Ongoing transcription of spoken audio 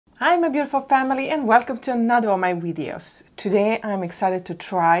Hi my beautiful family and welcome to another of my videos. Today I'm excited to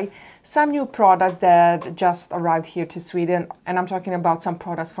try some new product that just arrived here to Sweden, and I'm talking about some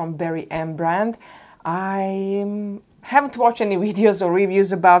products from Berry M brand. I haven't watched any videos or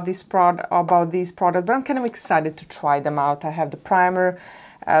reviews about these products, but I'm kind of excited to try them out. I have the primer,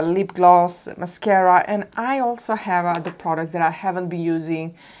 lip gloss, mascara, and I also have other products that I haven't been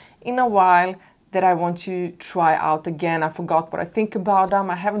using in a while that I want to try out again. I forgot what I think about them.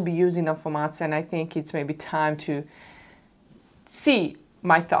 I haven't been using them for months, and I think it's maybe time to see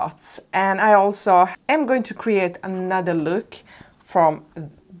my thoughts. And I also am going to create another look from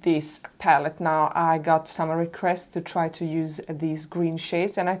this palette. Now I got some requests to try to use these green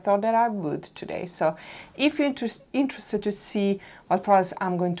shades, and I thought that I would today. So if you're interested to see what products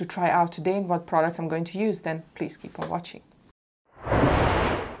I'm going to try out today and what products I'm going to use, then please keep on watching.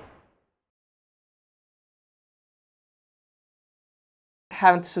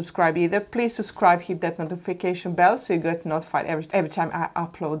 Haven't subscribed either, please subscribe, hit that notification bell so you get notified every time I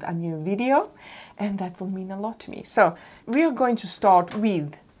upload a new video, and that will mean a lot to me. So we are going to start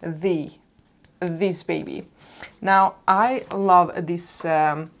with this baby. Now I love this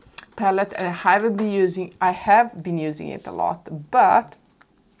palette, and I have been using it a lot, but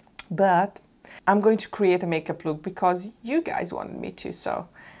I'm going to create a makeup look because you guys wanted me to. So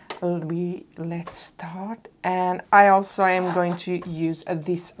let's start. And I also am going to use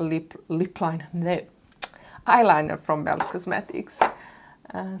this eyeliner from Bell Cosmetics.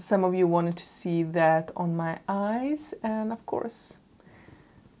 Some of you wanted to see that on my eyes, and of course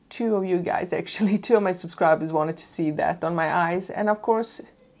two of you guys, actually two of my subscribers, wanted to see that on my eyes, and of course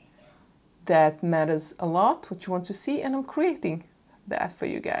that matters a lot what you want to see, and I'm creating that for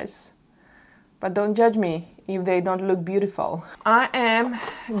you guys. But don't judge me if they don't look beautiful. I am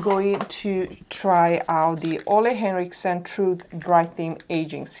going to try out the Ole Henriksen Truth Brightening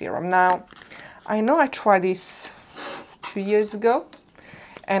Aging Serum. Now, I know I tried this 2 years ago,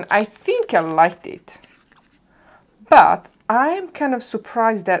 and I think I liked it. But I'm kind of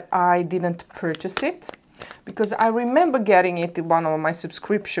surprised that I didn't purchase it, because I remember getting it in one of my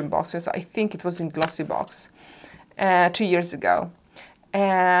subscription boxes. I think it was in Glossy Box 2 years ago.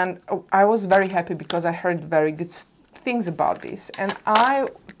 And I was very happy because I heard very good things about this, and I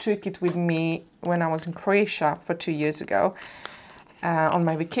took it with me when I was in Croatia for 2 years ago on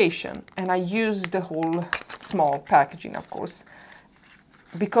my vacation, and I used the whole small packaging, of course,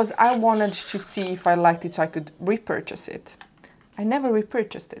 because I wanted to see if I liked it so I could repurchase it. I never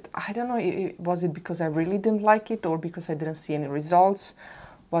repurchased it. I don't know, was it because I really didn't like it or because I didn't see any results?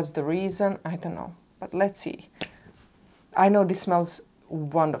 What's the reason? I don't know, but let's see. I know this smells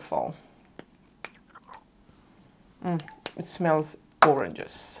wonderful. It smells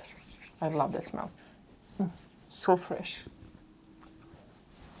oranges. I love that smell. So fresh.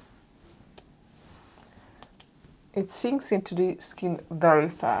 It sinks into the skin very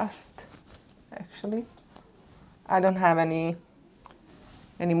fast, actually. I don't have any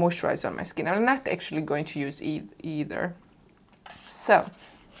moisturizer on my skin. I'm not actually going to use either. So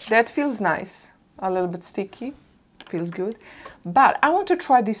that feels nice. A little bit sticky. Feels good. But I want to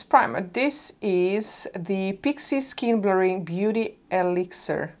try this primer. This is the Pixie Skin Blurring Beauty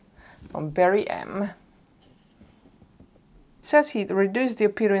Elixir from Berry M. It says here, reduce the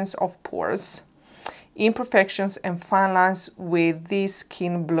appearance of pores, imperfections and fine lines with these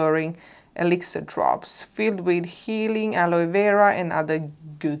skin blurring elixir drops filled with healing aloe vera and other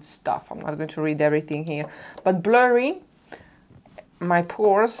good stuff. I'm not going to read everything here, but blurring my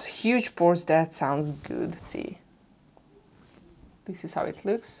pores, huge pores, that sounds good. Let's see. This is how it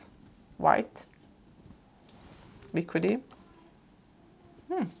looks, white, liquidy.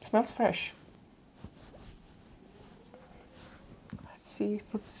 Smells fresh. Let's see if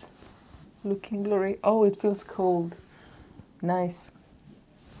it's looking blurry. Oh, it feels cold. Nice.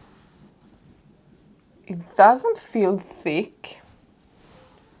 It doesn't feel thick,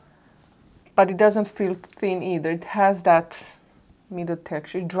 but it doesn't feel thin either. It has that middle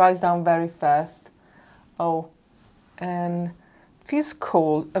texture. It dries down very fast. Oh, and feels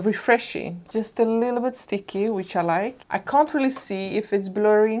cold, refreshing, just a little bit sticky, which I like. I can't really see if it's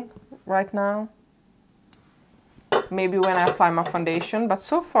blurring right now. Maybe when I apply my foundation, but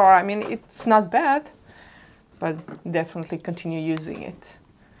so far, I mean, it's not bad, but definitely continue using it.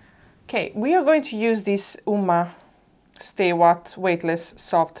 Okay, we are going to use this Uma Stay What Weightless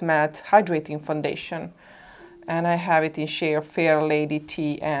Soft Matte Hydrating Foundation, and I have it in shade Fair Lady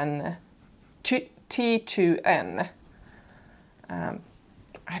T2N.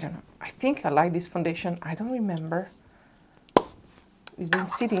 I don't know, I think I like this foundation. I don't remember. It's been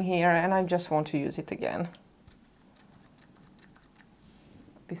sitting here and I just want to use it again.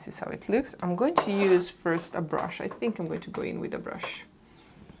 This is how it looks. I'm going to use first a brush. I think I'm going to go in with a brush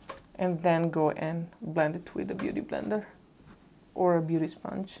and then go and blend it with a beauty blender or a beauty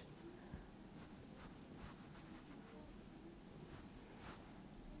sponge.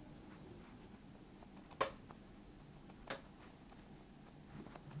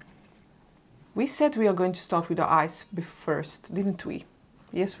 We said we are going to start with our eyes first, didn't we?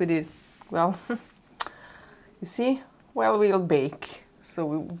 Yes, we did. Well, you see, well, we'll bake.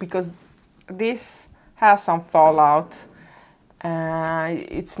 So because this has some fallout,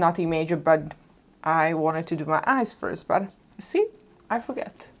 it's nothing major, but I wanted to do my eyes first, but you see, I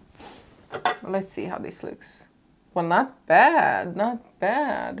forget. Let's see how this looks. Well, not bad, not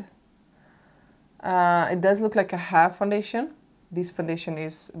bad. It does look like a half foundation. This foundation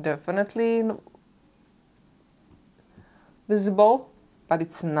is definitely visible, but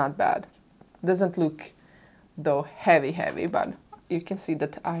it's not bad. Doesn't look, though, heavy, but you can see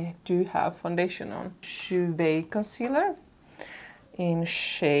that I do have foundation on. Chevy concealer in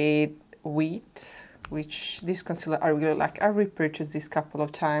shade Wheat, which this concealer I really like. I repurchased this couple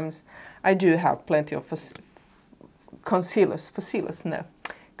of times. I do have plenty of concealers,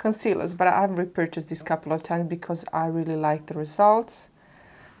 but I've repurchased this couple of times because I really like the results,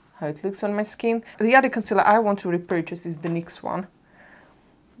 how it looks on my skin. The other concealer I want to repurchase is the NYX one.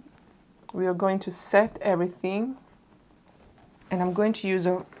 We are going to set everything, and I'm going to use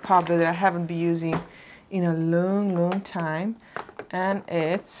a powder that I haven't been using in a long time, and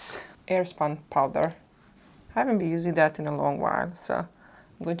it's Airspun powder. I haven't been using that in a long while, so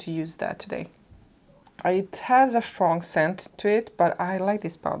I'm going to use that today. It has a strong scent to it, but I like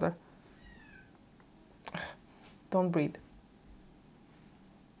this powder. Don't breathe.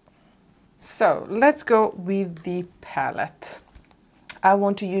 So let's go with the palette. I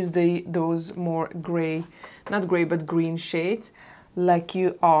want to use those more gray, not gray, but green shades, like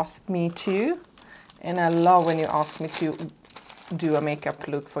you asked me to. And I love when you ask me to do a makeup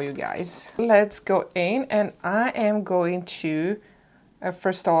look for you guys. Let's go in, and I am going to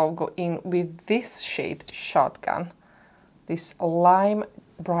first of all, go in with this shade, Shotgun. This lime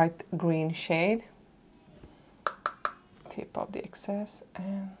bright green shade. Tip off the excess,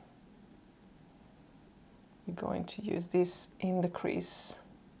 and we're going to use this in the crease.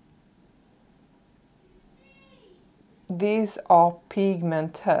 These are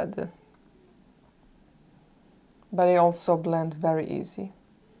pigmented, but they also blend very easy.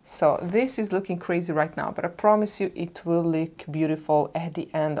 So this is looking crazy right now, but I promise you it will look beautiful at the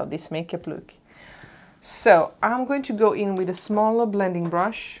end of this makeup look. So I'm going to go in with a smaller blending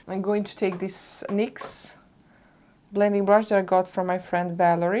brush. I'm going to take this NYX blending brush that I got from my friend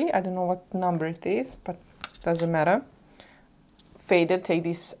Valerie. I don't know what number it is, but doesn't matter. Faded, take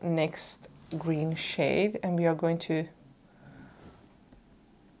this next green shade, and we are going to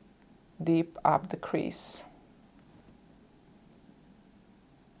deep up the crease.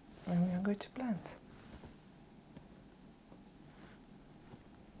 And we are going to blend.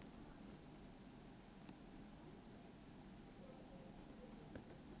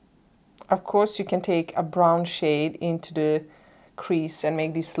 Of course, you can take a brown shade into the crease and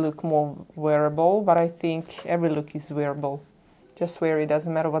make this look more wearable, but I think every look is wearable. Just wear it,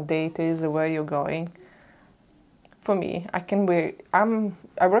 doesn't matter what day it is or where you're going. For me, I can wear,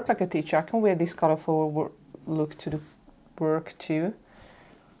 I work like a teacher, I can wear this colorful look to the work too.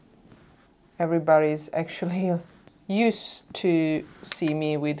 Everybody's actually used to see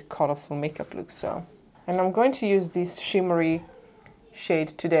me with colorful makeup looks, so. And I'm going to use this shimmery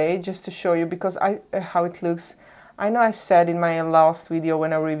shade today just to show you, because how it looks. I know I said in my last video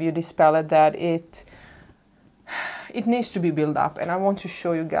when I reviewed this palette that it needs to be built up, and I want to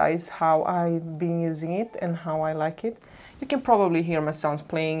show you guys how I've been using it and how I like it. You can probably hear my sons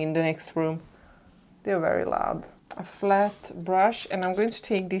playing in the next room. They're very loud. A flat brush, and I'm going to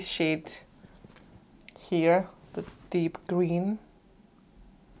take this shade here, the deep green,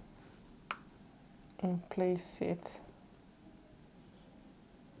 and place it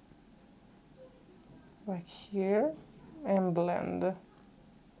like here and blend.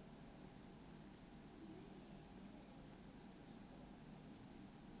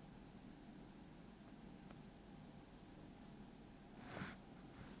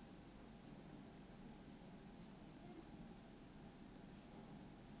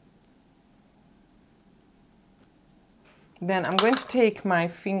 Then I'm going to take my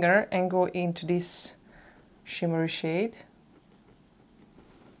finger and go into this shimmery shade.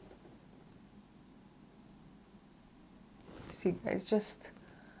 See guys, just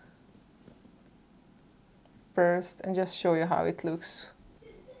first, and just show you how it looks.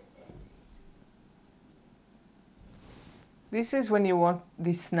 This is when you want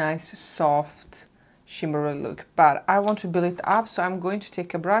this nice, soft, shimmery look, but I want to build it up, so I'm going to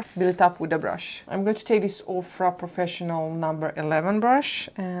take a brush, build it up with a brush. I'm going to take this Ofra Professional number 11 brush,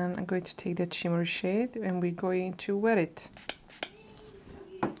 and I'm going to take that shimmery shade, and we're going to wet it.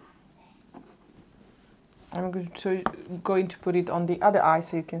 I'm going to put it on the other eye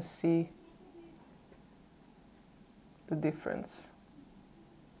so you can see the difference.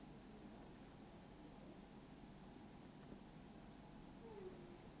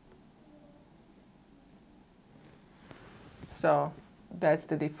 So that's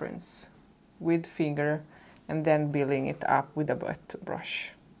the difference with finger and then building it up with a wet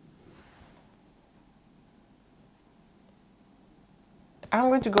brush. I'm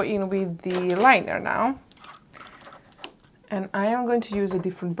going to go in with the liner now. And I am going to use a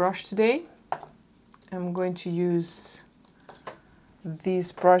different brush today. I'm going to use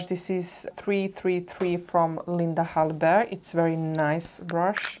this brush. This is 333 from Linda Hallberg. It's a very nice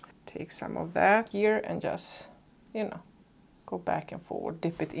brush. Take some of that here and just, you know, go back and forward,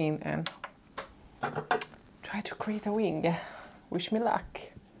 dip it in and try to create a wing. Wish me luck.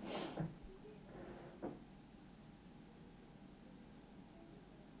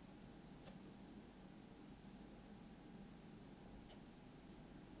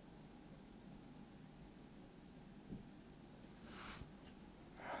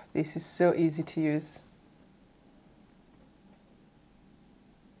 This is so easy to use.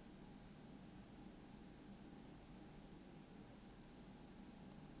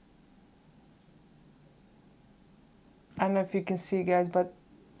 I don't know if you can see, guys, but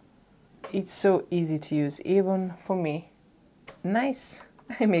it's so easy to use, even for me. Nice.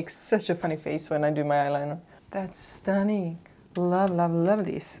 I make such a funny face when I do my eyeliner. That's stunning. Love, love, love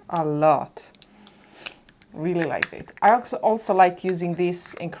this a lot. Really like it. I also like using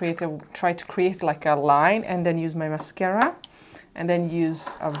this and try to create like a line and then use my mascara and then use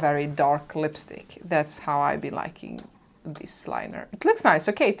a very dark lipstick. That's how I be liking this liner. It looks nice.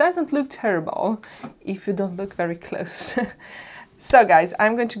 Okay, it doesn't look terrible if you don't look very close. So guys,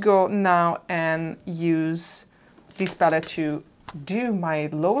 I'm going to go now and use this palette to do my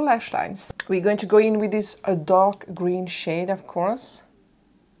lower lash lines. We're going to go in with this dark green shade, of course,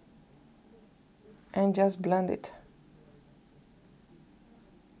 and just blend it.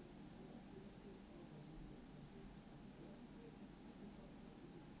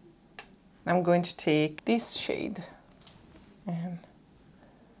 I'm going to take this shade and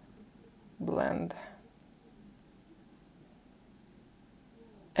blend.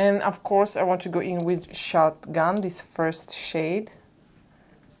 And of course I want to go in with Shotgun, this first shade,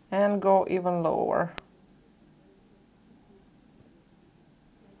 and go even lower.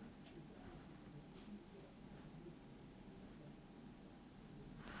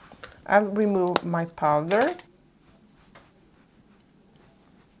 I'll remove my powder.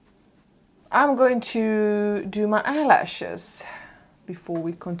 I'm going to do my eyelashes before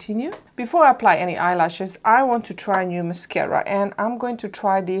we continue. Before I apply any eyelashes, I want to try a new mascara, and I'm going to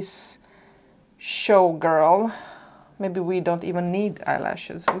try this Showgirl. Maybe we don't even need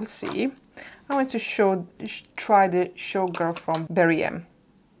eyelashes, we'll see. I want to try the Showgirl from Berry M.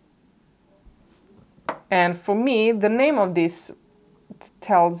 And for me, the name of this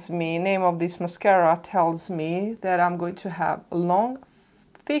mascara tells me that I'm going to have long,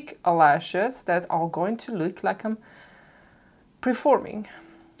 thick eyelashes that are going to look like I'm performing,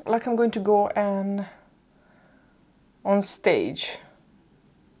 like I'm going to go on stage.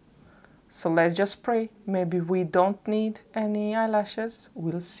 So let's just pray. Maybe we don't need any eyelashes.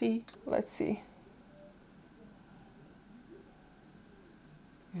 We'll see. Let's see.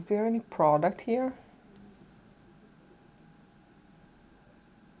 Is there any product here?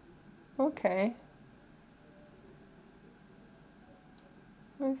 Okay.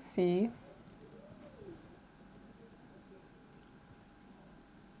 Let's see.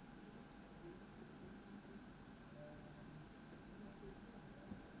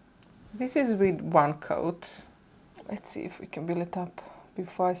 This is with one coat. Let's see if we can build it up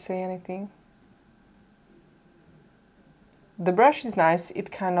before I say anything. The brush is nice.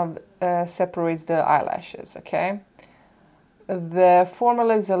 It kind of separates the eyelashes, okay? The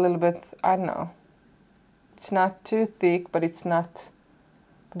formula is a little bit, I don't know. It's not too thick, but it's not,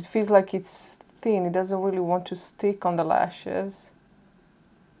 but it feels like it's thin. It doesn't really want to stick on the lashes.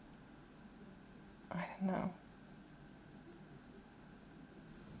 I don't know.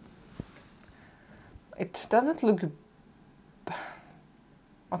 It doesn't look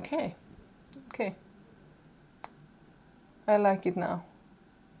okay. Okay. I like it now.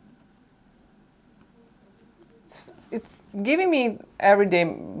 It's giving me everyday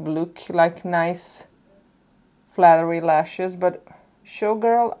look, like nice flattery lashes, but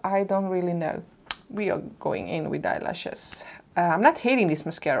showgirl, I don't really know. We are going in with eyelashes. I'm not hating this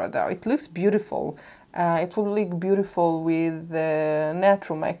mascara though, it looks beautiful. It will look beautiful with the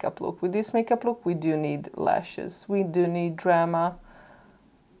natural makeup look. With this makeup look, we do need lashes. We do need drama.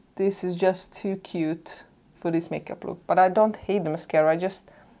 This is just too cute for this makeup look. But I don't hate the mascara, I just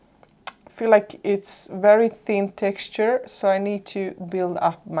feel like it's very thin texture, so I need to build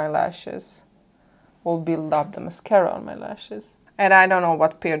up my lashes. Or build up the mascara on my lashes. And I don't know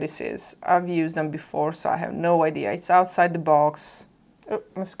what pair this is. I've used them before, so I have no idea. It's outside the box. Oh,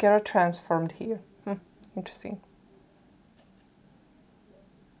 mascara transformed here. Interesting.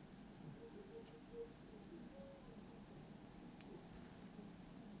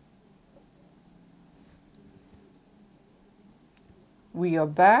 We are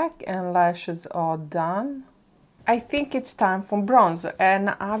back and lashes are done. I think it's time for bronzer, and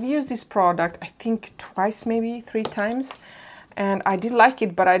I've used this product I think twice, maybe 3 times, and I did like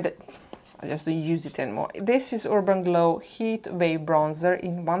it, but I just don't use it anymore. This is Urban Glow Heat Wave Bronzer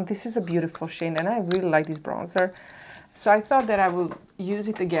in 1. This is a beautiful shade and I really like this bronzer. So I thought that I will use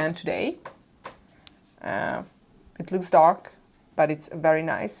it again today. It looks dark, but it's very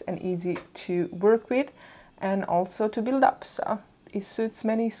nice and easy to work with and also to build up. So it suits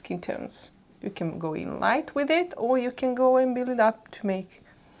many skin tones. You can go in light with it, or you can go and build it up to make,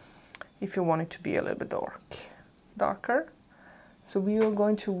 if you want it to be a little bit darker. So we are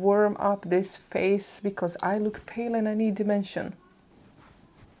going to warm up this face because I look pale and I need dimension.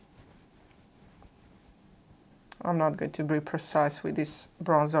 I'm not going to be precise with this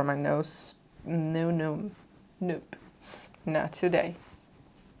bronzer on my nose. Nope. Not today.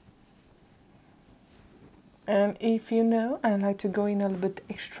 And if you know, I like to go in a little bit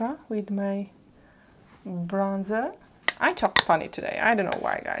extra with my bronzer. I talked funny today. I don't know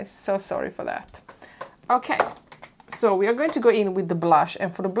why, guys. So sorry for that. Okay. So we are going to go in with the blush,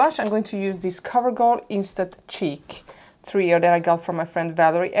 and for the blush I'm going to use this CoverGirl Instant Cheek 3 that I got from my friend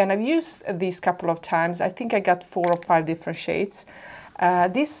Valerie, and I've used these couple of times. I think I got 4 or 5 different shades.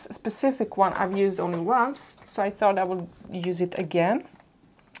 This specific one I've used only once, so I thought I would use it again.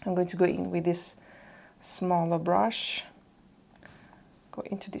 I'm going to go in with this smaller brush, go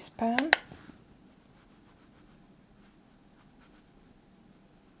into this pan.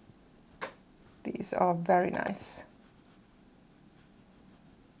 These are very nice.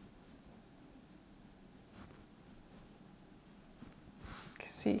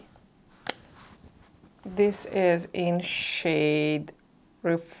 See, this is in shade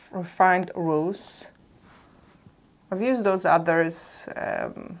Refined Rose. I've used those others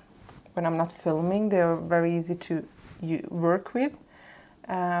when I'm not filming. They're very easy to work with,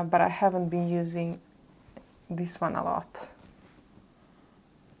 but I haven't been using this one a lot.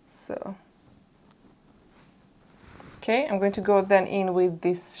 So, okay, I'm going to go then in with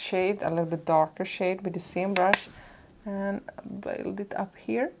this shade, a little bit darker shade, with the same brush, and build it up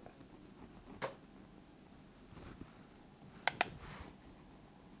here.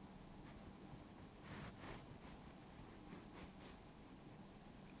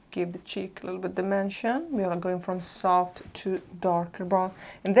 Give the cheek a little bit dimension. We are going from soft to darker brown,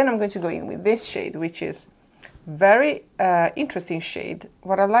 and then I'm going to go in with this shade, which is very interesting shade.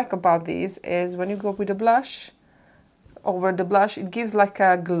 What I like about these is when you go with the blush, over the blush, it gives like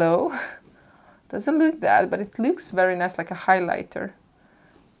a glow. Doesn't look that, but it looks very nice, like a highlighter.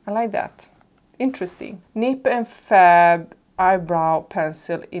 I like that. Interesting. Nip and Fab eyebrow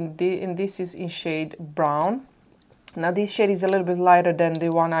pencil in this is in shade brown. Now this shade is a little bit lighter than the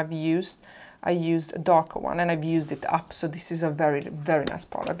one I've used. I used a darker one and I've used it up, so this is a very, very nice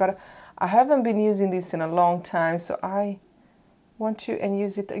product. But I haven't been using this in a long time, so I want to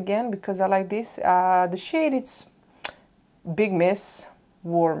use it again because I like this. The shade, it's Big Miss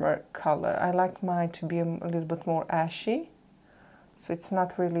warmer color. I like mine to be a little bit more ashy, so it's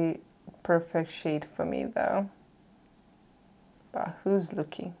not really perfect shade for me though. But who's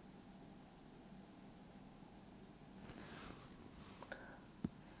looking?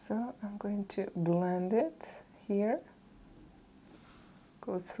 So I'm going to blend it here,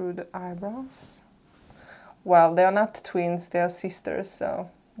 go through the eyebrows. Well, they're not twins, they're sisters, so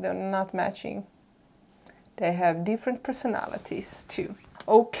they're not matching. They have different personalities too.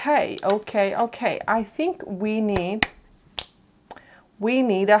 Okay. I think we need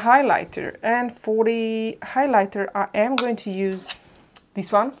a highlighter, and for the highlighter I am going to use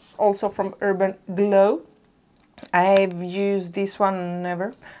this one, also from Urban Glow. I've used this one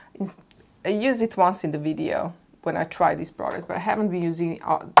never. I used it once in the video when I tried this product, but I haven't been using it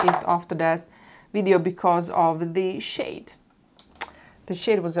after that video because of the shade. The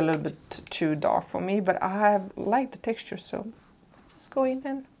shade was a little bit too dark for me, but I like the texture, so let's go in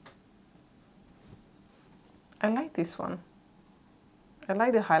and I like this one. I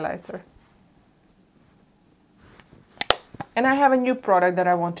like the highlighter. And I have a new product that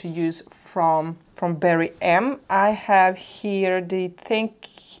I want to use from Berry M. I have here the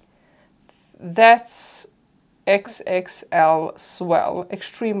That's XXL Swell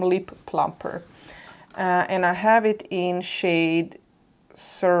Extreme Lip Plumper. And I have it in shade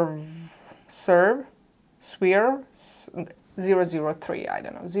Sphere 003, I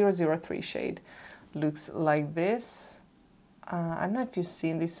don't know, 003 shade. Looks like this. I don't know if you've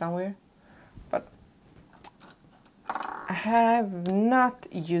seen this somewhere, but I have not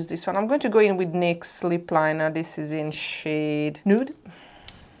used this one. I'm going to go in with NYX lip liner. This is in shade Nude.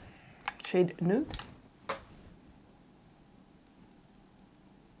 Shade Nude.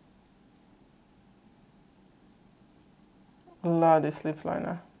 Love this lip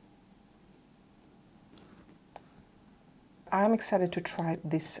liner. I'm excited to try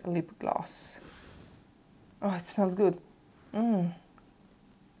this lip gloss. Oh, it smells good. Okay.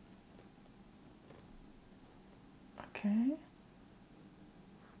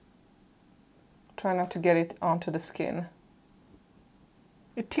 Try not to get it onto the skin.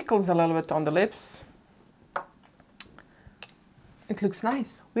 It tickles a little bit on the lips. It looks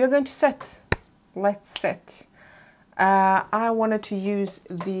nice. We are going to set. Let's set. I wanted to use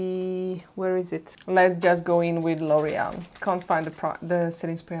the, where is it? Let's just go in with L'Oreal. Can't find the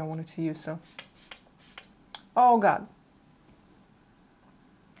setting spray I wanted to use, so. Oh God.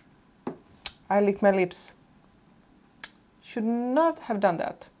 I licked my lips. Should not have done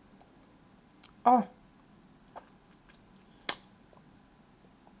that. Oh.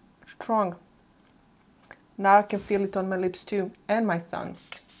 Strong. Now I can feel it on my lips too, and my tongue.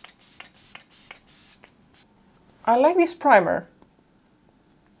 I like this primer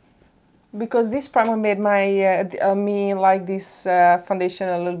because this primer made my me like this foundation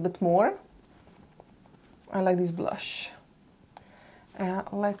a little bit more. I like this blush.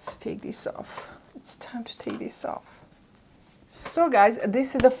 Let's take this off. It's time to take this off. So guys,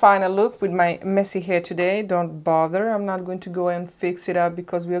 this is the final look with my messy hair today. Don't bother, I'm not going to go and fix it up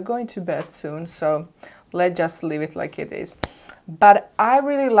because we are going to bed soon, so let's just leave it like it is. But I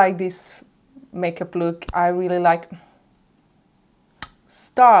really like this makeup look. I really like...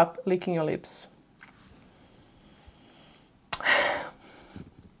 Stop licking your lips.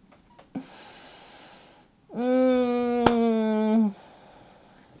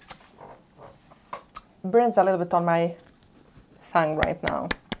 Burns a little bit on my tongue right now.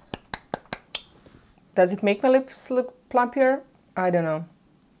 Does it make my lips look plumpier? I don't know.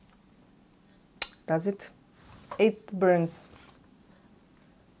 Does it? It burns.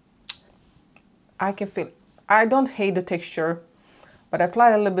 I can feel it. I don't hate the texture, but I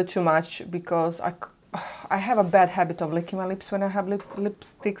apply a little bit too much because I have a bad habit of licking my lips when I have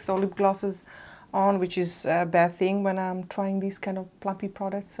lipsticks or lip glosses on, which is a bad thing when I'm trying these kind of plumpy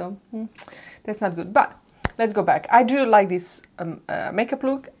products, so that's not good. But let's go back. I do like this makeup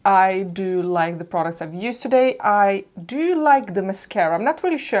look. I do like the products I've used today. I do like the mascara. I'm not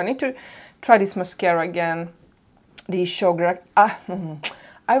really sure. I need to try this mascara again. The Sugar.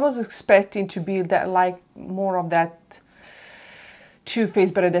 I was expecting to be that, like, more of that Too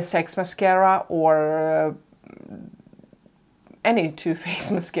Faced Better Than Sex mascara, or any Too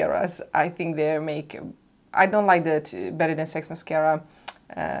Faced mascaras. I think they make... I don't like the Better Than Sex mascara.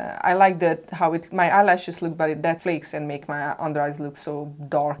 I like that how my eyelashes look, but that flakes and make my under eyes look so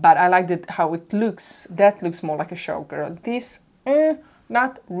dark. But I like that how it looks. That looks more like a showgirl. This,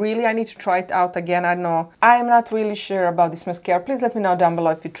 not really. I need to try it out again. I don't know. I'm not really sure about this mascara. Please let me know down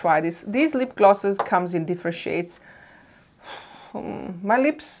below if you try this. These lip glosses comes in different shades. My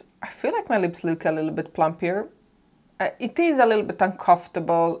lips, I feel like my lips look a little bit plumpier. It is a little bit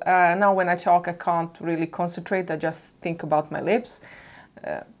uncomfortable. Now when I talk, I can't really concentrate. I just think about my lips.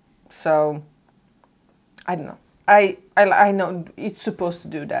 So I don't know. I know it's supposed to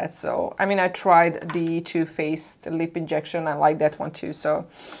do that. So I mean, I tried the Too Faced lip injection. I like that one too. So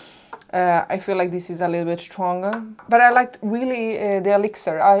I feel like this is a little bit stronger. But I liked really the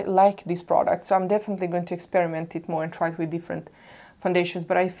elixir. I like this product. So I'm definitely going to experiment it more and try it with different foundations.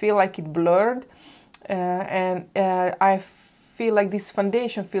 But I feel like it blurred, and I feel like this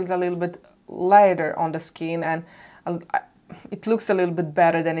foundation feels a little bit lighter on the skin, and it looks a little bit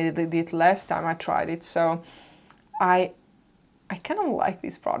better than it did last time I tried it. So I kind of like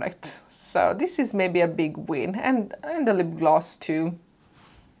this product. So this is maybe a big win. And the lip gloss too.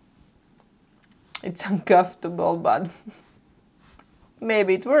 It's uncomfortable, but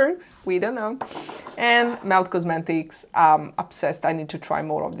maybe it works. We don't know. And Melt Cosmetics, I'm obsessed. I need to try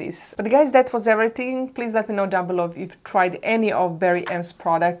more of these. But guys, that was everything. Please let me know down below if you've tried any of Barry M's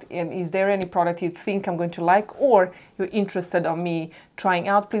product, and is there any product you think I'm going to like or you're interested in me trying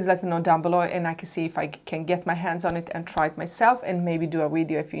out. Please let me know down below and I can see if I can get my hands on it and try it myself and maybe do a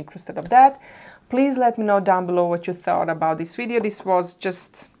video if you're interested of that. Please let me know down below what you thought about this video. This was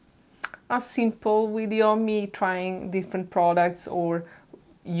just a simple video, me trying different products or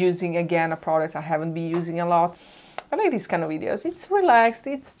using again a product I haven't been using a lot. I like these kind of videos. It's relaxed,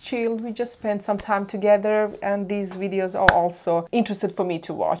 it's chilled, we just spend some time together, and these videos are also interesting for me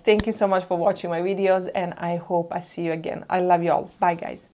to watch. Thank you so much for watching my videos, and I hope I see you again. I love you all. Bye guys.